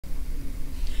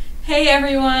Hey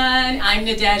everyone, I'm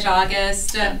Nadege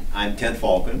August. I'm Ken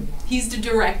Faulcon. He's the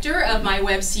director of my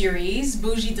web series,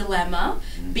 Bougie Dilemma,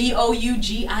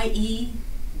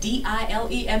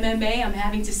 B-O-U-G-I-E-D-I-L-E-M-M-A. I'm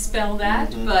having to spell that,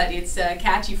 but it's a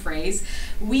catchy phrase.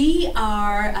 We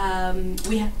are,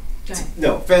 go ahead.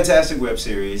 No, fantastic web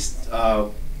series.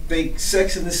 Think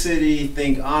Sex in the City,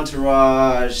 think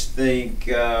Entourage, think,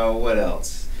 what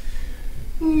else?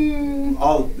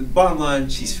 The bottom line,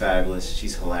 she's fabulous,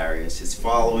 she's hilarious. It's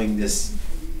following this,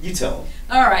 you tell them.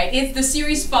 All right, the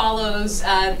series follows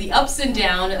the ups and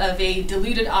downs of a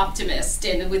deluded optimist,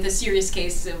 and with a serious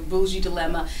case of Bougie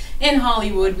Dilemma in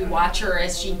Hollywood. We watch her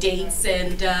as she dates,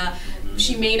 and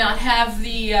she may not have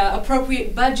the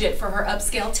appropriate budget for her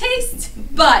upscale taste,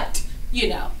 but you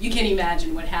know, you can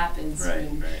imagine what happens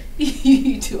when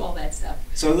you do all that stuff.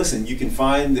 So listen, you can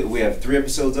find that we have 3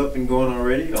 episodes up and going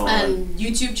already on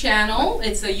YouTube channel.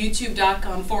 It's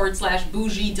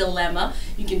youtube.com/Bougie Dilemma.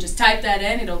 You can just type that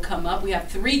in, it'll come up. We have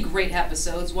 3 great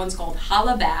episodes. One's called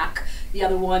Holla Back. The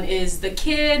other one is The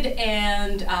Kid,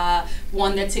 and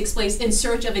one that takes place in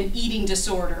search of an eating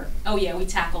disorder. Oh yeah, we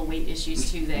tackle weight issues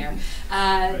too there.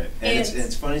 And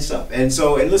it's funny stuff. And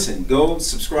listen, go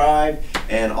subscribe,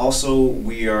 and also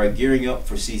we are gearing up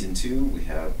for season 2. We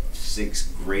have 6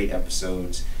 great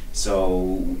episodes.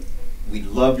 So we'd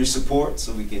love your support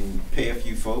so we can pay a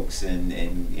few folks and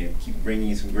you know, keep bringing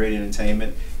you some great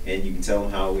entertainment, and you can tell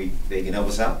them how they can help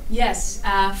us out. Yes,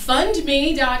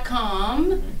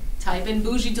 fundme.com. Type in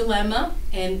Bougie Dilemma,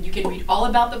 and you can read all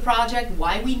about the project,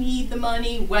 why we need the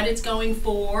money, what it's going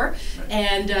for,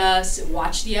 and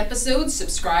watch the episodes,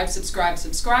 subscribe,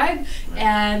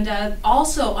 and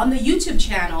also on the YouTube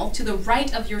channel, to the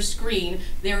right of your screen,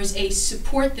 there is a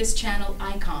support this channel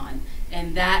icon,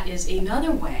 and that is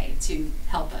another way to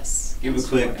help us. Give a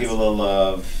click, give a little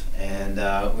love, and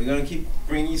we're going to keep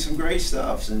bringing you some great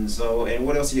stuff. And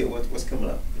what else you get? What's coming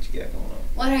up? What you got going on?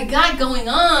 What I got going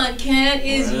on, Ken,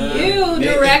 is you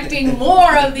directing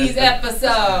more of these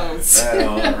episodes. Right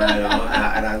on.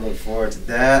 And I look forward to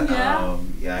that.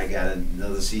 Yeah. I got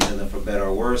another season of For Better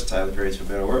or Worse, Tyler Perry's For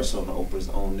Better or Worse, on Oprah's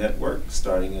own network.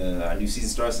 Starting, our new season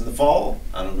starts in the fall.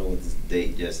 I don't know what the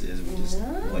date just is.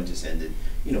 One just ended.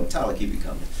 You know, Tyler, keep it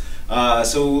coming.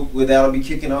 So with that, I'll be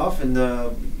kicking off, and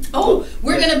we're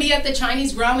going to be at the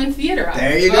Chinese Ramen Theater.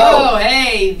 There you go. Oh,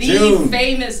 hey, the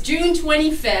famous June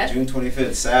 25th. June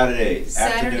 25th, Saturday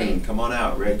afternoon. Come on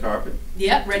out, red carpet.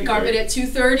 Yep, red carpet at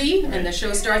 2:30, and the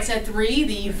show starts at 3.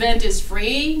 The event is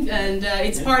free, and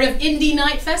it's part of Indie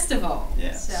Night Festival.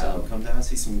 Yeah, so come down and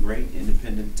see some great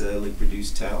independently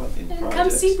produced talent and projects.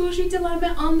 Come see Bougie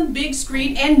Dilemma on the big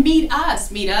screen, and meet us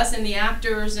and the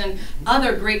actors and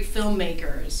other great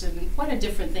filmmakers. And what a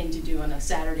different thing to do on a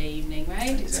Saturday evening, right?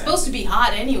 Exactly. It's supposed to be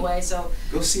hot anyway, so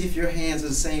go see if your hands are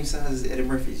the same size as Eddie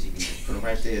Murphy's. You can put them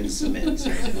right there in the cement. So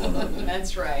what's going on there.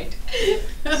 That's right.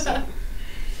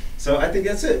 So I think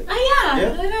that's it. Oh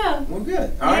yeah. I know. We're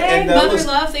good. All right. And Mother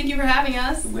Love, thank you for having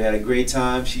us. We had a great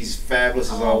time. She's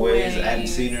fabulous as always. I hadn't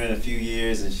seen her in a few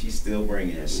years, and she's still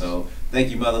bringing it. So thank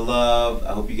you, Mother Love.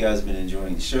 I hope you guys have been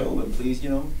enjoying the show, and please,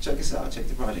 check us out. Check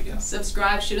the project out.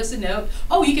 Subscribe. Shoot us a note.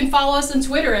 Oh, you can follow us on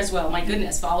Twitter as well. My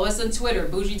goodness, follow us on Twitter,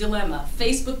 Bougie Dilemma.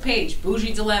 Facebook page,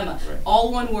 Bougie Dilemma.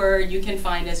 All one word. You can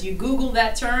find us. You Google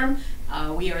that term.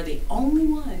 We are the only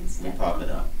ones. We're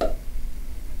popping up.